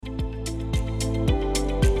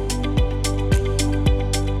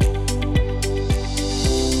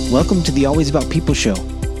Welcome to the Always About People show.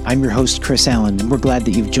 I'm your host, Chris Allen, and we're glad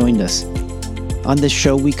that you've joined us. On this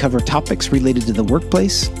show, we cover topics related to the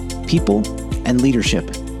workplace, people, and leadership,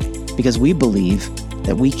 because we believe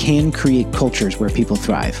that we can create cultures where people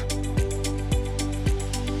thrive.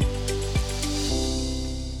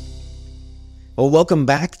 Well, welcome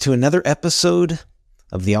back to another episode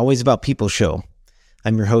of the Always About People show.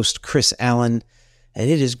 I'm your host, Chris Allen, and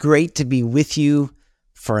it is great to be with you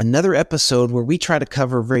for another episode where we try to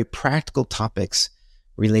cover very practical topics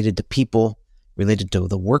related to people, related to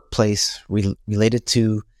the workplace, related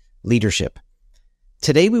to leadership.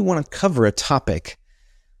 Today, we want to cover a topic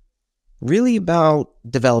really about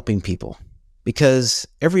developing people, because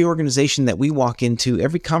every organization that we walk into,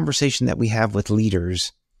 every conversation that we have with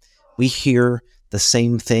leaders, we hear the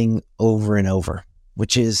same thing over and over,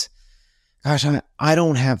 which is, gosh, I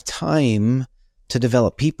don't have time to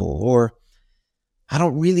develop people, or I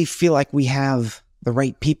don't really feel like we have the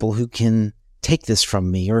right people who can take this from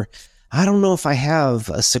me, or I don't know if I have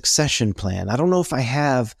a succession plan. I don't know if I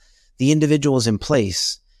have the individuals in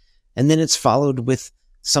place. And then it's followed with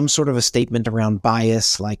some sort of a statement around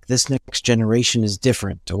bias, like this next generation is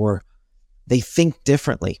different, or they think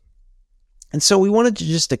differently. And so we wanted to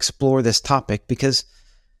just explore this topic because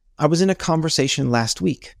I was in a conversation last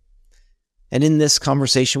week. And in this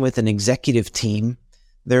conversation with an executive team,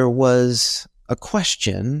 there was a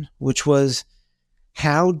question, which was,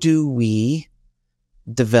 how do we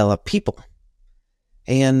develop people?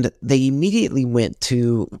 And they immediately went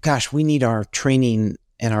to, gosh, we need our training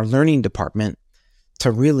and our learning department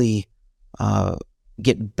to really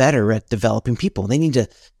get better at developing people. They need to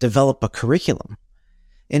develop a curriculum.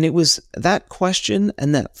 And it was that question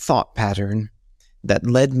and that thought pattern that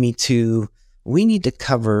led me to, we need to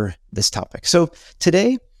cover this topic. So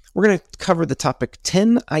today, we're going to cover the topic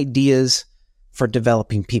 10 ideas for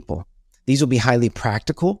developing people. These will be highly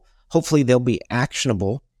practical. Hopefully they'll be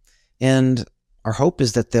actionable. And our hope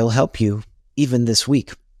is that they'll help you even this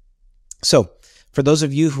week. So for those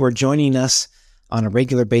of you who are joining us on a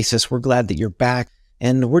regular basis, we're glad that you're back.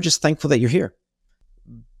 And we're just thankful that you're here.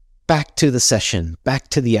 Back to the session, back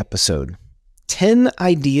to the episode. 10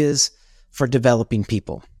 ideas for developing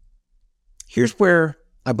people. Here's where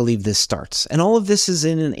I believe this starts. And all of this is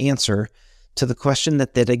in an answer to the question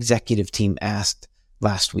that executive team asked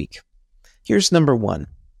last week. Here's number one.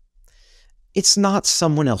 It's not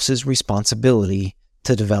someone else's responsibility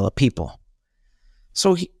to develop people.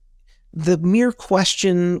 So the mere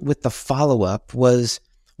question with the follow-up was,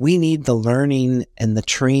 we need the learning and the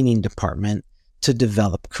training department to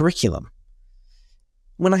develop curriculum.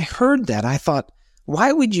 When I heard that, I thought,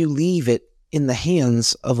 why would you leave it in the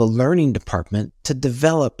hands of a learning department to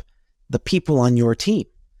develop the people on your team?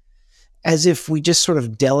 As if we just sort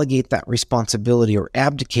of delegate that responsibility or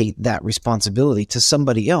abdicate that responsibility to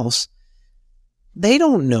somebody else. They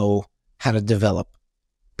don't know how to develop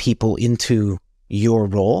people into your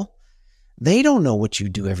role. They don't know what you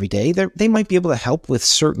do every day. They might be able to help with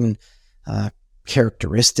certain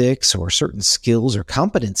characteristics or certain skills or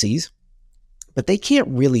competencies, but they can't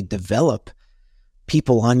really develop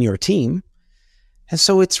people on your team. And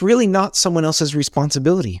so it's really not someone else's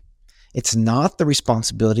responsibility. It's not the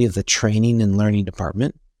responsibility of the training and learning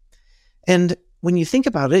department. And when you think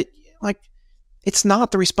about it, it's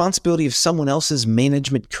not the responsibility of someone else's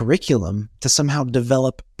management curriculum to somehow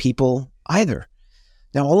develop people either.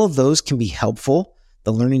 Now, all of those can be helpful.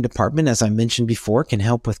 The learning department, as I mentioned before, can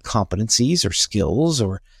help with competencies or skills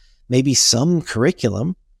or maybe some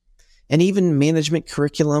curriculum. And even management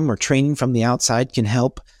curriculum or training from the outside can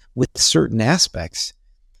help with certain aspects.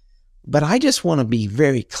 But I just want to be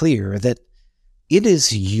very clear that it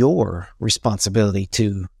is your responsibility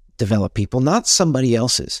to develop people, not somebody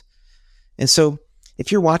else's. And so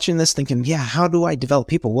if you're watching this thinking, yeah, how do I develop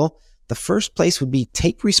people? Well, the first place would be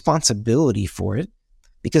take responsibility for it,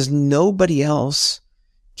 because nobody else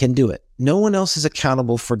can do it. No one else is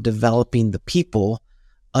accountable for developing the people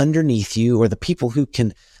underneath you or the people who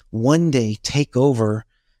can one day take over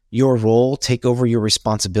your role, take over your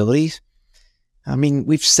responsibilities. I mean,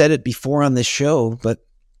 we've said it before on this show, but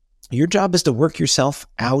your job is to work yourself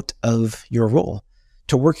out of your role,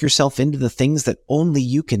 to work yourself into the things that only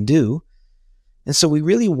you can do. And so we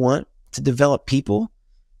really want to develop people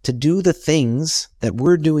to do the things that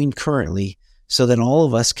we're doing currently so that all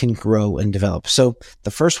of us can grow and develop. So the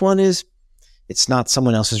first one is, it's not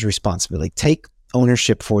someone else's responsibility. Take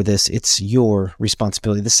ownership for this. It's your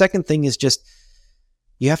responsibility. The second thing is just,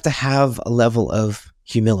 you have to have a level of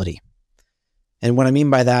humility. And what I mean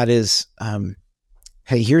by that is,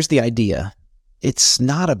 hey, here's the idea. It's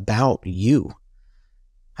not about you.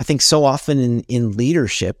 I think so often in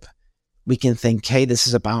leadership, We can think, hey, this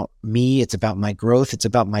is about me. It's about my growth. It's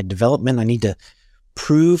about my development. I need to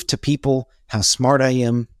prove to people how smart I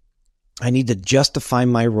am. I need to justify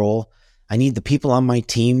my role. I need the people on my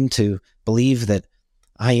team to believe that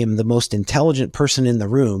I am the most intelligent person in the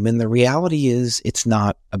room. And the reality is, it's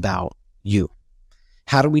not about you.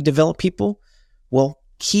 How do we develop people? Well,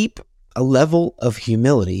 keep a level of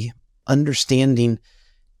humility, understanding,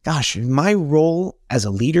 gosh, my role as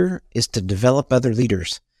a leader is to develop other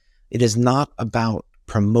leaders. It is not about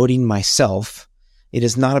promoting myself. It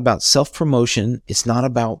is not about self-promotion. It's not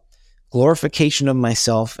about glorification of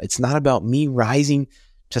myself. It's not about me rising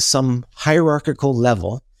to some hierarchical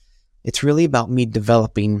level. It's really about me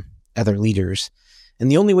developing other leaders. And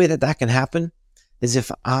the only way that that can happen is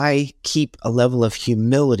if I keep a level of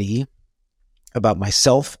humility about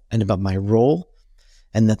myself and about my role,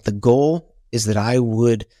 and that the goal is that I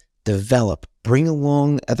would develop, bring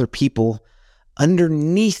along other people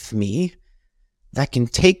underneath me that can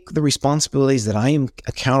take the responsibilities that I am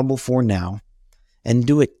accountable for now and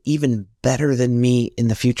do it even better than me in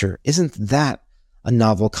the future. Isn't that a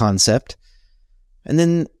novel concept? And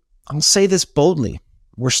then I'll say this boldly.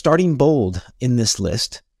 We're starting bold in this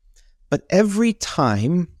list, but every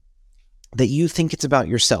time that you think it's about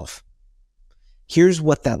yourself, here's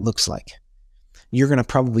what that looks like. You're going to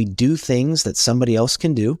probably do things that somebody else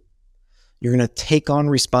can do. You're going to take on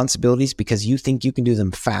responsibilities because you think you can do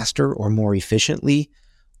them faster or more efficiently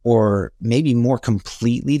or maybe more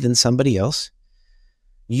completely than somebody else.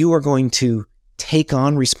 You are going to take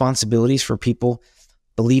on responsibilities for people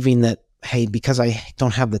believing that, hey, because I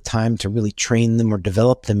don't have the time to really train them or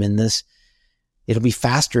develop them in this, it'll be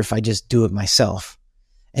faster if I just do it myself.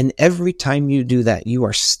 And every time you do that, you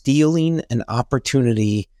are stealing an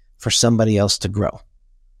opportunity for somebody else to grow.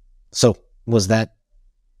 So was that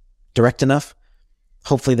direct enough?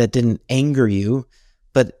 Hopefully that didn't anger you.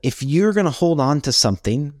 But if you're going to hold on to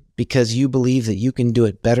something because you believe that you can do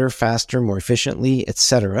it better, faster, more efficiently,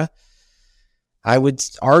 etc., I would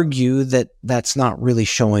argue that that's not really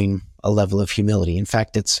showing a level of humility. In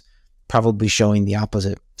fact, it's probably showing the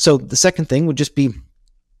opposite. So the second thing would just be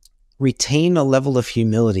retain a level of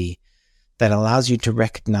humility that allows you to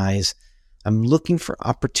recognize I'm looking for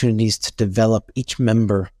opportunities to develop each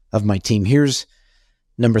member of my team. Here's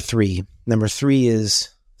number 3. Number 3 is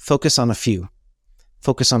focus on a few.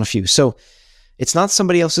 Focus on a few. So it's not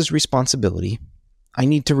somebody else's responsibility. I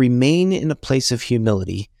need to remain in a place of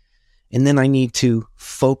humility, and then I need to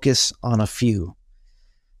focus on a few.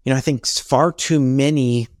 I think far too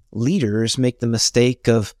many leaders make the mistake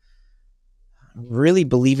of really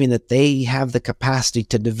believing that they have the capacity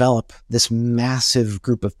to develop this massive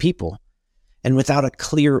group of people. And without a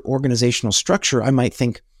clear organizational structure, I might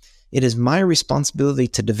think it is my responsibility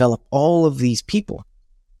to develop all of these people.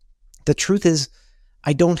 The truth is,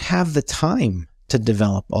 I don't have the time to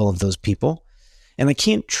develop all of those people, and I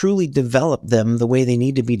can't truly develop them the way they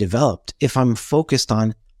need to be developed if I'm focused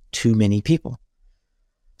on too many people.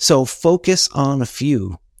 So focus on a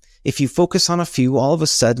few. If you focus on a few, all of a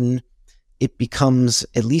sudden, it becomes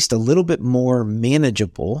at least a little bit more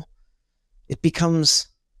manageable. It becomes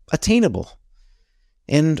attainable.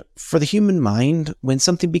 And for the human mind, when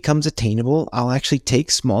something becomes attainable, I'll actually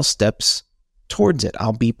take small steps towards it.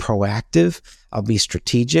 I'll be proactive. I'll be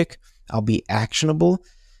strategic. I'll be actionable.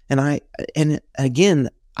 And again,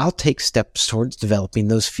 I'll take steps towards developing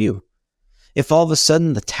those few. If all of a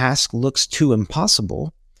sudden the task looks too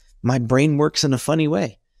impossible, my brain works in a funny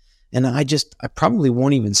way. And I probably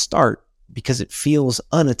won't even start because it feels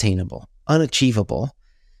unattainable, unachievable,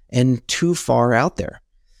 and too far out there.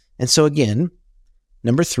 And so again,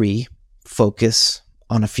 number 3, focus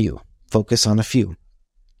on a few. Focus on a few.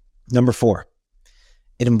 Number 4,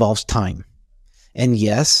 it involves time. And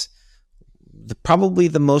yes, probably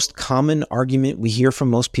the most common argument we hear from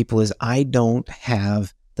most people is, I don't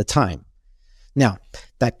have the time. Now,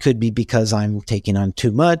 that could be because I'm taking on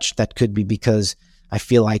too much. That could be because I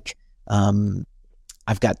feel like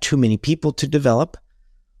I've got too many people to develop,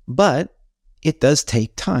 but it does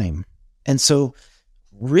take time. And so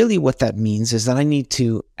really what that means is that I need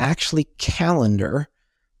to actually calendar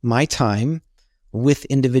my time with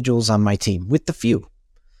individuals on my team, with the few.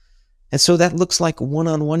 And so that looks like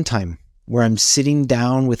one-on-one time where I'm sitting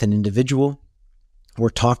down with an individual. We're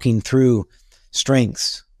talking through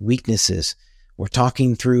strengths, weaknesses. We're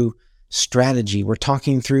talking through strategy. We're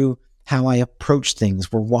talking through how I approach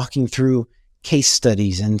things. We're walking through case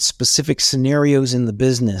studies and specific scenarios in the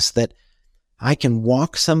business that I can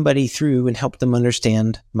walk somebody through and help them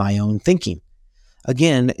understand my own thinking.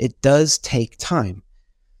 Again, it does take time.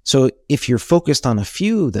 So if you're focused on a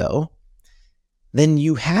few, though, then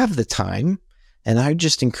you have the time And I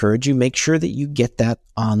just encourage you, make sure that you get that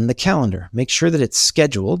on the calendar. Make sure that it's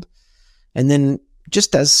scheduled. And then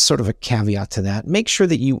just as sort of a caveat to that, make sure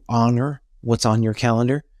that you honor what's on your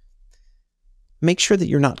calendar. Make sure that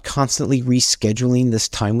you're not constantly rescheduling this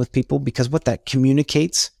time with people, because what that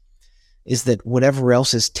communicates is that whatever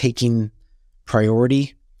else is taking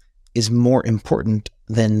priority is more important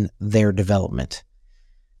than their development.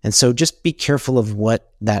 And so just be careful of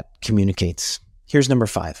what that communicates. Here's number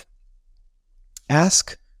 5.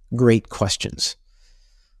 Ask great questions.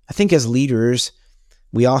 I think as leaders,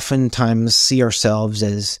 we oftentimes see ourselves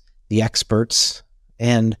as the experts,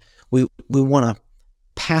 and we want to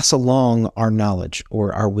pass along our knowledge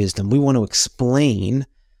or our wisdom. We want to explain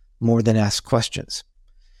more than ask questions.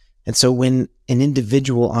 And so when an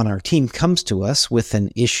individual on our team comes to us with an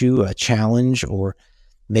issue, a challenge, or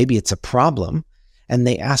maybe it's a problem, and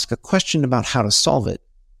they ask a question about how to solve it,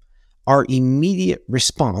 our immediate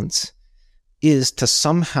response is to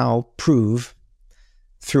somehow prove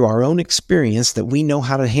through our own experience that we know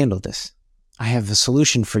how to handle this. I have a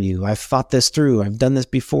solution for you. I've thought this through. I've done this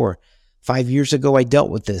before. 5 years ago, I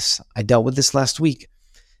dealt with this. I dealt with this last week.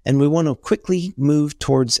 And we want to quickly move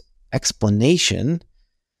towards explanation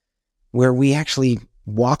where we actually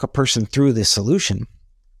walk a person through this solution.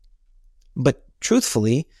 But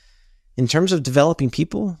truthfully, in terms of developing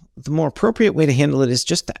people, the more appropriate way to handle it is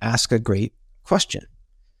just to ask a great question.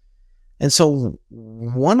 And so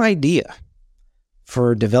one idea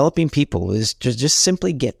for developing people is to just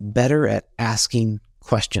simply get better at asking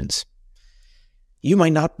questions. You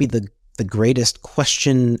might not be the greatest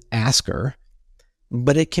question asker,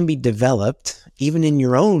 but it can be developed even in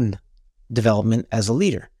your own development as a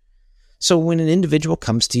leader. So when an individual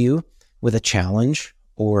comes to you with a challenge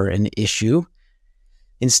or an issue,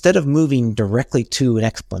 instead of moving directly to an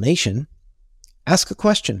explanation, ask a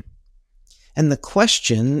question. And the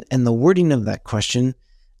question and the wording of that question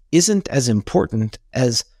isn't as important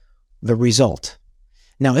as the result.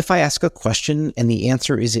 Now, if I ask a question and the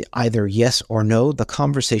answer is either yes or no, the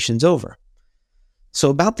conversation's over.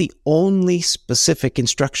 So about the only specific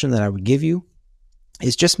instruction that I would give you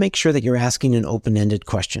is just make sure that you're asking an open-ended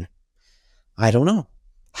question. I don't know.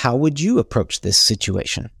 How would you approach this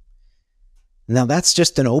situation? Now, that's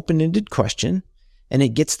just an open-ended question, and it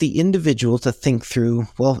gets the individual to think through,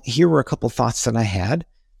 well, here were a couple thoughts that I had.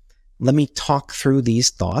 Let me talk through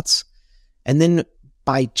these thoughts. And then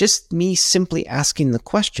by just me simply asking the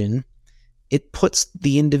question, it puts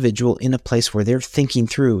the individual in a place where they're thinking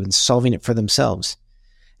through and solving it for themselves.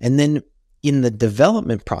 And then in the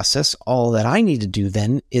development process, all that I need to do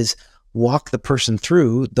then is walk the person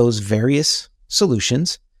through those various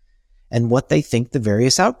solutions and what they think the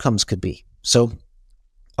various outcomes could be. So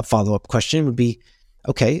a follow-up question would be,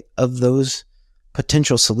 okay, of those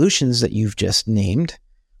potential solutions that you've just named,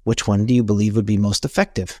 which one do you believe would be most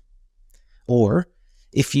effective? Or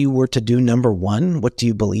if you were to do number 1, what do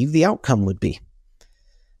you believe the outcome would be?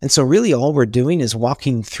 And so really all we're doing is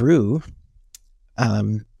walking through,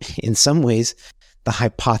 in some ways, the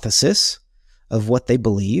hypothesis of what they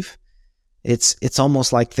believe. It's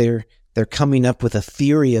almost like they're coming up with a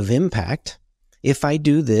theory of impact. If I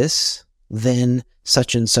do this, then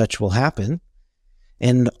such and such will happen.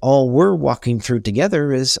 And all we're walking through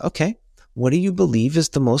together is, okay, what do you believe is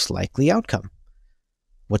the most likely outcome?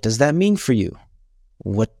 What does that mean for you?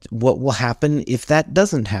 What will happen if that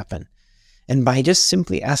doesn't happen? And by just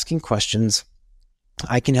simply asking questions,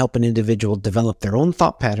 I can help an individual develop their own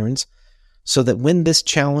thought patterns so that when this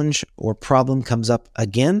challenge or problem comes up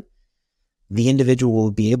again, the individual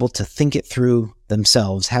will be able to think it through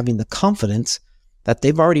themselves, having the confidence that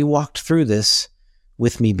they've already walked through this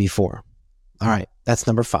with me before. All right, that's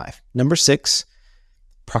number 5. Number 6,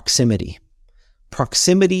 proximity.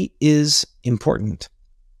 Proximity is important.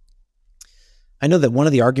 I know that one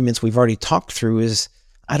of the arguments we've already talked through is,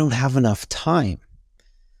 I don't have enough time.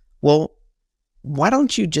 Well, why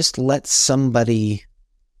don't you just let somebody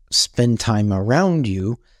spend time around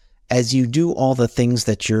you as you do all the things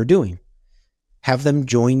that you're doing? Have them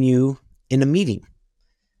join you in a meeting.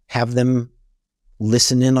 Have them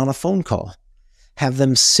listen in on a phone call. Have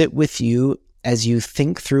them sit with you as you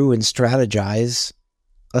think through and strategize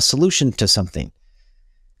a solution to something.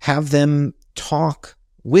 Have them talk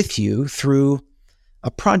with you through a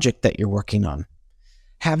project that you're working on.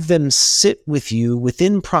 Have them sit with you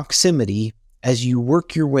within proximity as you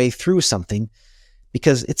work your way through something,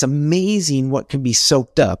 because it's amazing what can be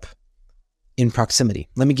soaked up in proximity.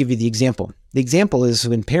 Let me give you the example. The example is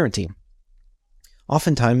in parenting.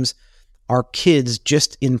 Oftentimes, our kids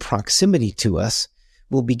just in proximity to us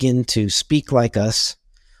will begin to speak like us,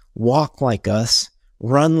 walk like us,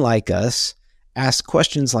 run like us, ask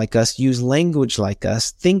questions like us, use language like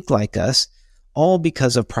us, think like us, all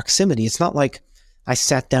because of proximity. It's not like I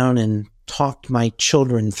sat down and talked my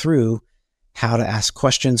children through how to ask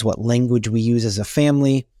questions, what language we use as a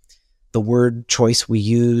family, the word choice we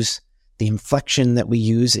use, the inflection that we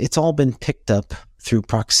use. It's all been picked up through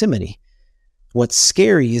proximity. What's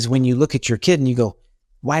scary is when you look at your kid and you go,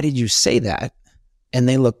 why did you say that? And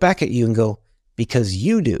they look back at you and go, because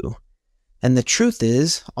you do. And the truth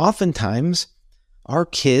is, oftentimes, our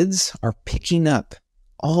kids are picking up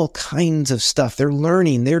all kinds of stuff. They're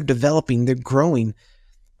learning, they're developing, they're growing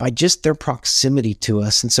by just their proximity to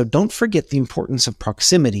us. And so don't forget the importance of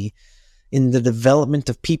proximity in the development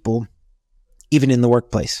of people, even in the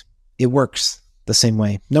workplace. It works the same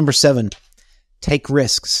way. Number 7, take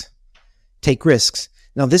risks. Take risks.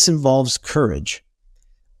 Now, this involves courage.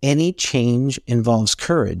 Any change involves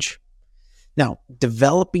courage. Now,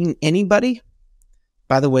 developing anybody,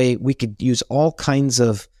 by the way, we could use all kinds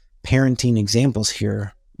of parenting examples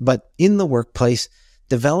here, but in the workplace,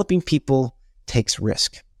 developing people takes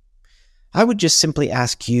risk. I would just simply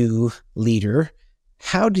ask you, leader,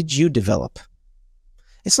 how did you develop?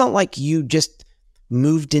 It's not like you just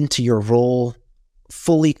moved into your role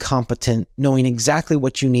fully competent, knowing exactly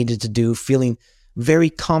what you needed to do, feeling very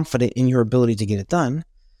confident in your ability to get it done.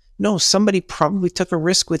 No, somebody probably took a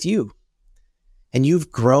risk with you, and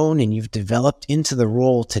you've grown and you've developed into the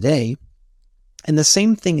role today. And the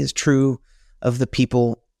same thing is true of the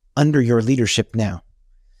people under your leadership now.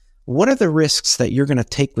 What are the risks that you're going to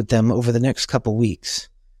take with them over the next couple weeks?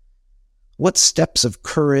 What steps of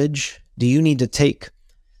courage do you need to take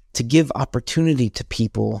to give opportunity to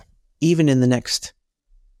people even in the next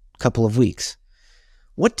couple of weeks?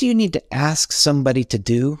 What do you need to ask somebody to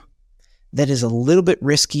do that is a little bit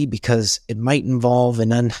risky because it might involve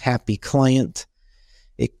an unhappy client?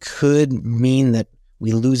 It could mean that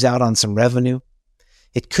we lose out on some revenue.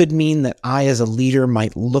 It could mean that I, as a leader,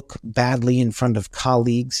 might look badly in front of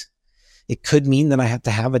colleagues. It could mean that I have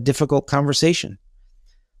to have a difficult conversation.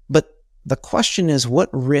 But the question is, what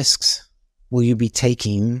risks will you be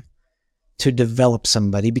taking to develop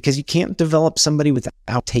somebody? Because you can't develop somebody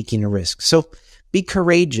without taking a risk. So be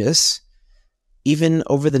courageous, even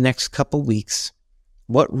over the next couple weeks.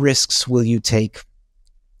 What risks will you take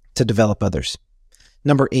to develop others?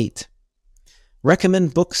 Number 8,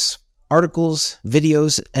 recommend books, articles,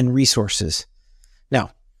 videos, and resources.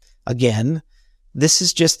 Now, again, this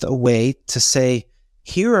is just a way to say,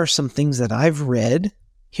 here are some things that I've read,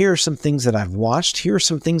 here are some things that I've watched, here are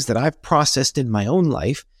some things that I've processed in my own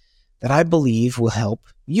life that I believe will help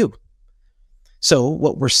you. So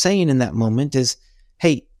what we're saying in that moment is,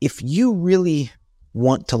 hey, if you really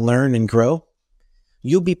want to learn and grow,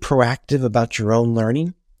 you'll be proactive about your own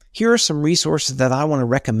learning. Here are some resources that I want to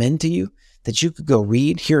recommend to you that you could go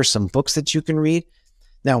read. Here are some books that you can read.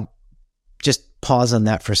 Now, just pause on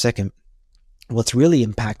that for a second. What's really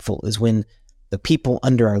impactful is when the people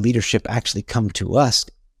under our leadership actually come to us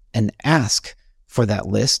and ask for that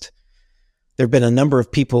list. There have been a number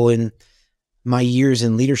of people in my years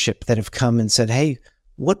in leadership that have come and said, hey,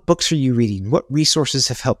 what books are you reading? What resources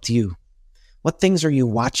have helped you? What things are you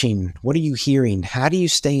watching? What are you hearing? How do you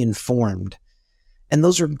stay informed? And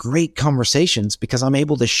those are great conversations because I'm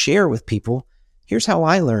able to share with people, here's how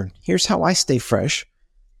I learn. Here's how I stay fresh.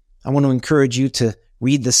 I want to encourage you to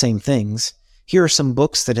read the same things. Here are some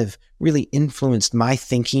books that have really influenced my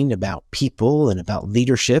thinking about people and about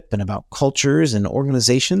leadership and about cultures and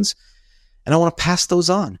organizations. And I want to pass those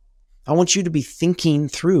on. I want you to be thinking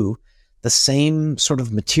through the same sort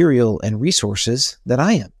of material and resources that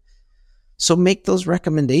I am. So make those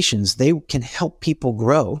recommendations. They can help people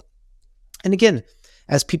grow. And again,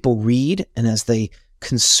 as people read and as they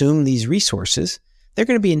consume these resources, they're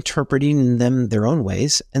going to be interpreting them their own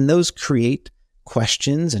ways. And those create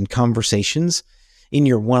questions and conversations in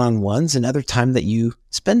your one-on-ones and other time that you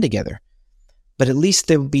spend together. But at least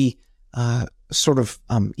they'll be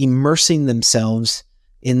immersing themselves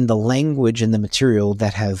in the language and the material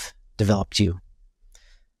that have developed you.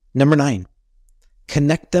 Number 9,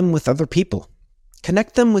 connect them with other people.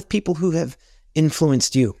 Connect them with people who have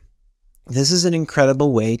influenced you. This is an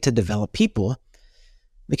incredible way to develop people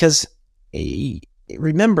because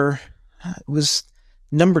remember,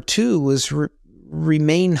 number 2 was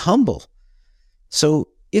remain humble. So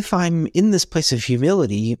if I'm in this place of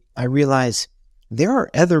humility, I realize there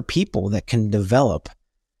are other people that can develop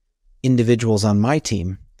individuals on my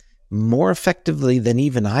team more effectively than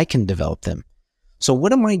even I can develop them. So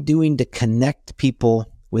what am I doing to connect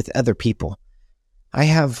people with other people? I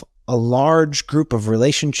have a large group of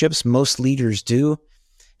relationships, most leaders do,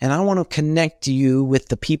 and I want to connect you with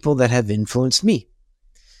the people that have influenced me.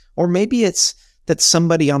 Or maybe it's that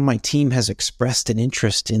somebody on my team has expressed an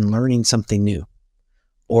interest in learning something new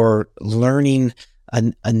or learning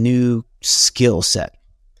a new skill set.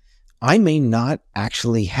 I may not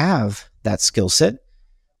actually have that skill set,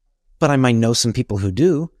 but I might know some people who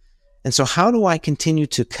do. And so how do I continue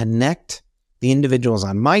to connect the individuals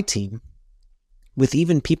on my team with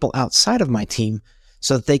even people outside of my team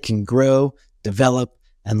so that they can grow, develop,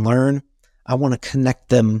 and learn? I want to connect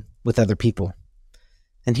them with other people.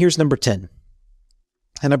 And here's number 10.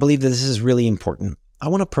 And I believe that this is really important. I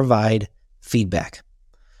want to provide feedback.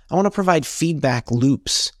 I want to provide feedback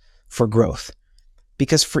loops for growth.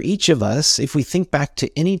 Because for each of us, if we think back to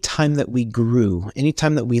any time that we grew, any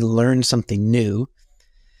time that we learned something new,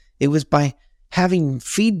 it was by having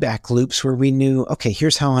feedback loops where we knew, okay,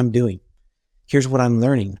 here's how I'm doing. Here's what I'm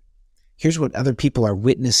learning. Here's what other people are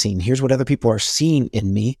witnessing. Here's what other people are seeing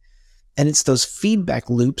in me. And it's those feedback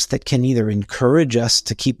loops that can either encourage us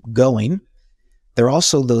to keep going. They're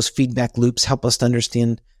also those feedback loops help us to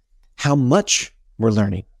understand how much we're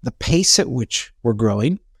learning, the pace at which we're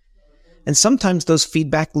growing. And sometimes those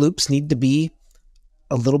feedback loops need to be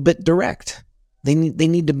a little bit direct. They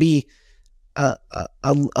need to be a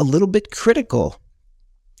little bit critical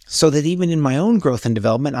so that even in my own growth and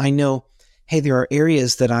development, I know, hey, there are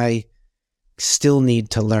areas that I still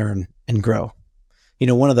need to learn and grow. You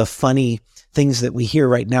know, one of the funny things that we hear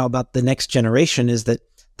right now about the next generation is that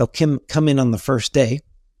they'll come in on the first day,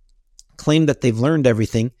 claim that they've learned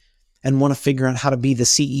everything, and want to figure out how to be the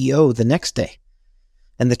CEO the next day.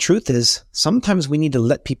 And the truth is, sometimes we need to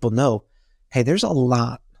let people know, hey, there's a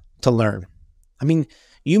lot to learn. I mean,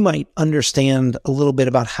 you might understand a little bit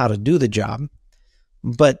about how to do the job,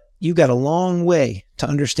 but you got a long way to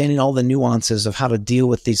understanding all the nuances of how to deal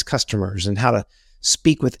with these customers and how to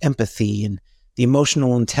speak with empathy and the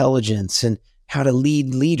emotional intelligence and how to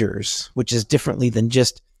lead leaders, which is differently than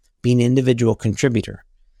just being an individual contributor.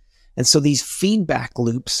 And so these feedback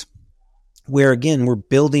loops, where again, we're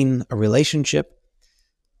building a relationship,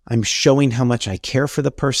 I'm showing how much I care for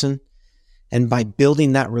the person. And by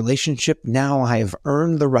building that relationship, now I have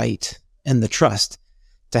earned the right and the trust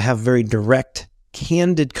to have very direct,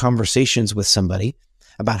 candid conversations with somebody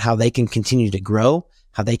about how they can continue to grow,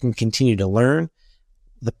 how they can continue to learn,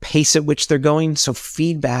 the pace at which they're going. So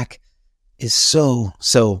feedback is so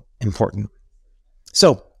important.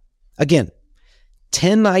 So again,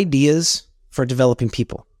 10 ideas for developing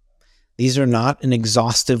people. These are not an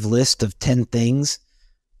exhaustive list of 10 things.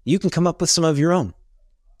 You can come up with some of your own.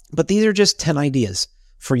 But these are just 10 ideas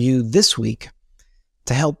for you this week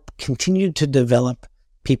to help continue to develop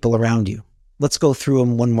people around you. Let's go through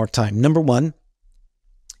them one more time. Number 1,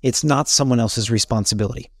 it's not someone else's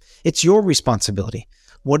responsibility. It's your responsibility.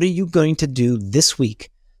 What are you going to do this week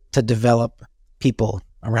to develop people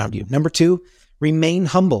around you? Number 2, remain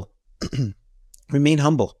humble. Remain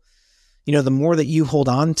humble. You know, the more that you hold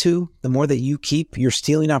on to, the more that you keep, you're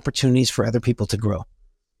stealing opportunities for other people to grow.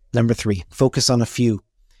 Number 3, focus on a few.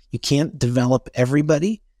 You can't develop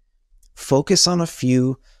everybody. Focus on a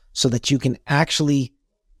few so that you can actually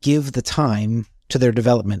give the time to their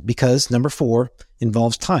development, because number 4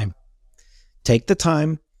 involves time. Take the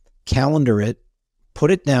time, calendar it,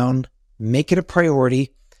 put it down, make it a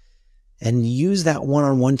priority, and use that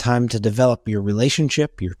one-on-one time to develop your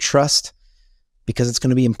relationship, your trust, because it's going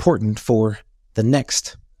to be important for the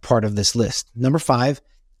next part of this list. Number 5,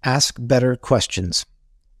 ask better questions.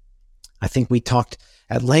 I think we talked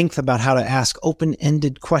at length about how to ask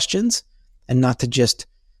open-ended questions and not to just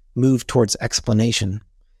move towards explanation.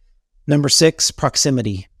 Number 6,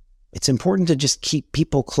 proximity. It's important to just keep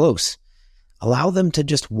people close. Allow them to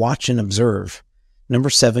just watch and observe. Number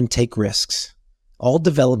 7, take risks. All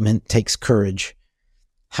development takes courage.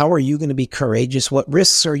 How are you going to be courageous? What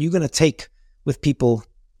risks are you going to take with people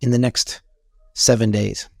in the next 7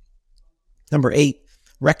 days? Number 8,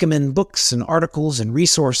 recommend books and articles and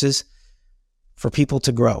resources for people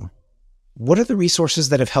to grow. What are the resources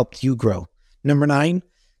that have helped you grow? Number 9,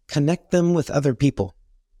 connect them with other people.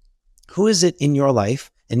 Who is it in your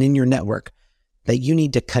life and in your network that you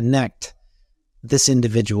need to connect this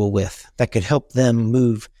individual with that could help them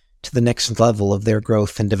move to the next level of their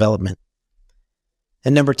growth and development?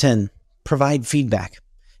 And number 10, provide feedback.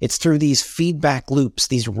 It's through these feedback loops,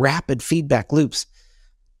 these rapid feedback loops,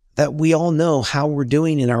 that we all know how we're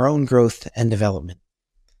doing in our own growth and development.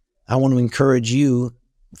 I want to encourage you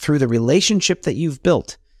through the relationship that you've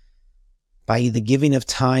built by the giving of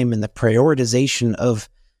time and the prioritization of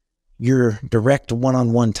your direct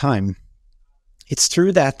one-on-one time. It's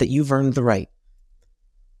through that you've earned the right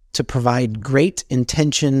to provide great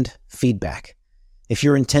intentioned feedback. If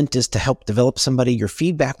your intent is to help develop somebody, your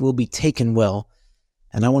feedback will be taken well,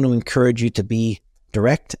 And I want to encourage you to be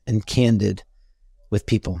direct and candid with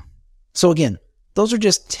people. So again, those are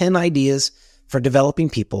just 10 ideas for developing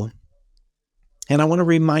people. And I want to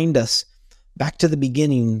remind us back to the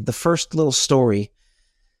beginning, the first little story,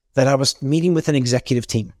 that I was meeting with an executive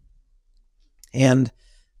team. And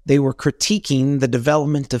they were critiquing the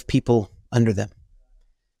development of people under them.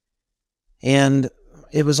 And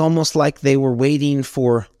it was almost like they were waiting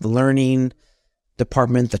for the learning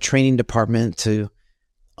department, the training department to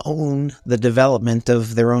own the development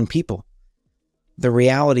of their own people. The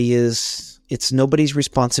reality is it's nobody's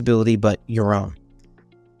responsibility but your own.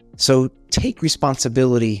 So take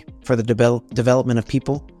responsibility for the development of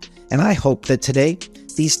people. And I hope that today,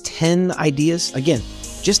 these 10 ideas, again,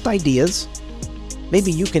 just ideas,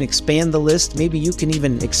 maybe you can expand the list, maybe you can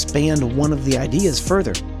even expand one of the ideas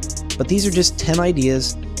further. But these are just 10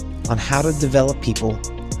 ideas on how to develop people.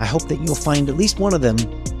 I hope that you'll find at least one of them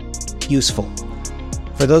useful.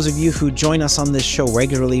 For those of you who join us on this show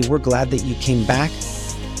regularly, we're glad that you came back.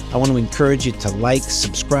 I want to encourage you to like,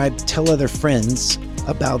 subscribe, tell other friends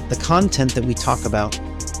about the content that we talk about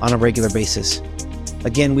on a regular basis.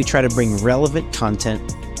 Again, we try to bring relevant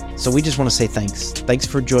content, so we just want to say thanks. Thanks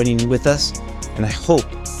for joining with us, and I hope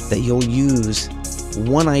that you'll use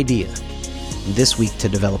one idea this week to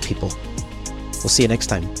develop people. We'll see you next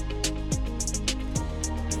time.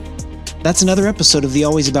 That's another episode of the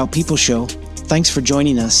Always About People show. Thanks for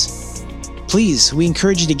joining us. Please, we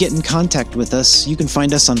encourage you to get in contact with us. You can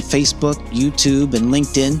find us on Facebook, YouTube, and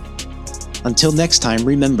LinkedIn. Until next time,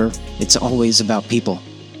 remember, it's always about people.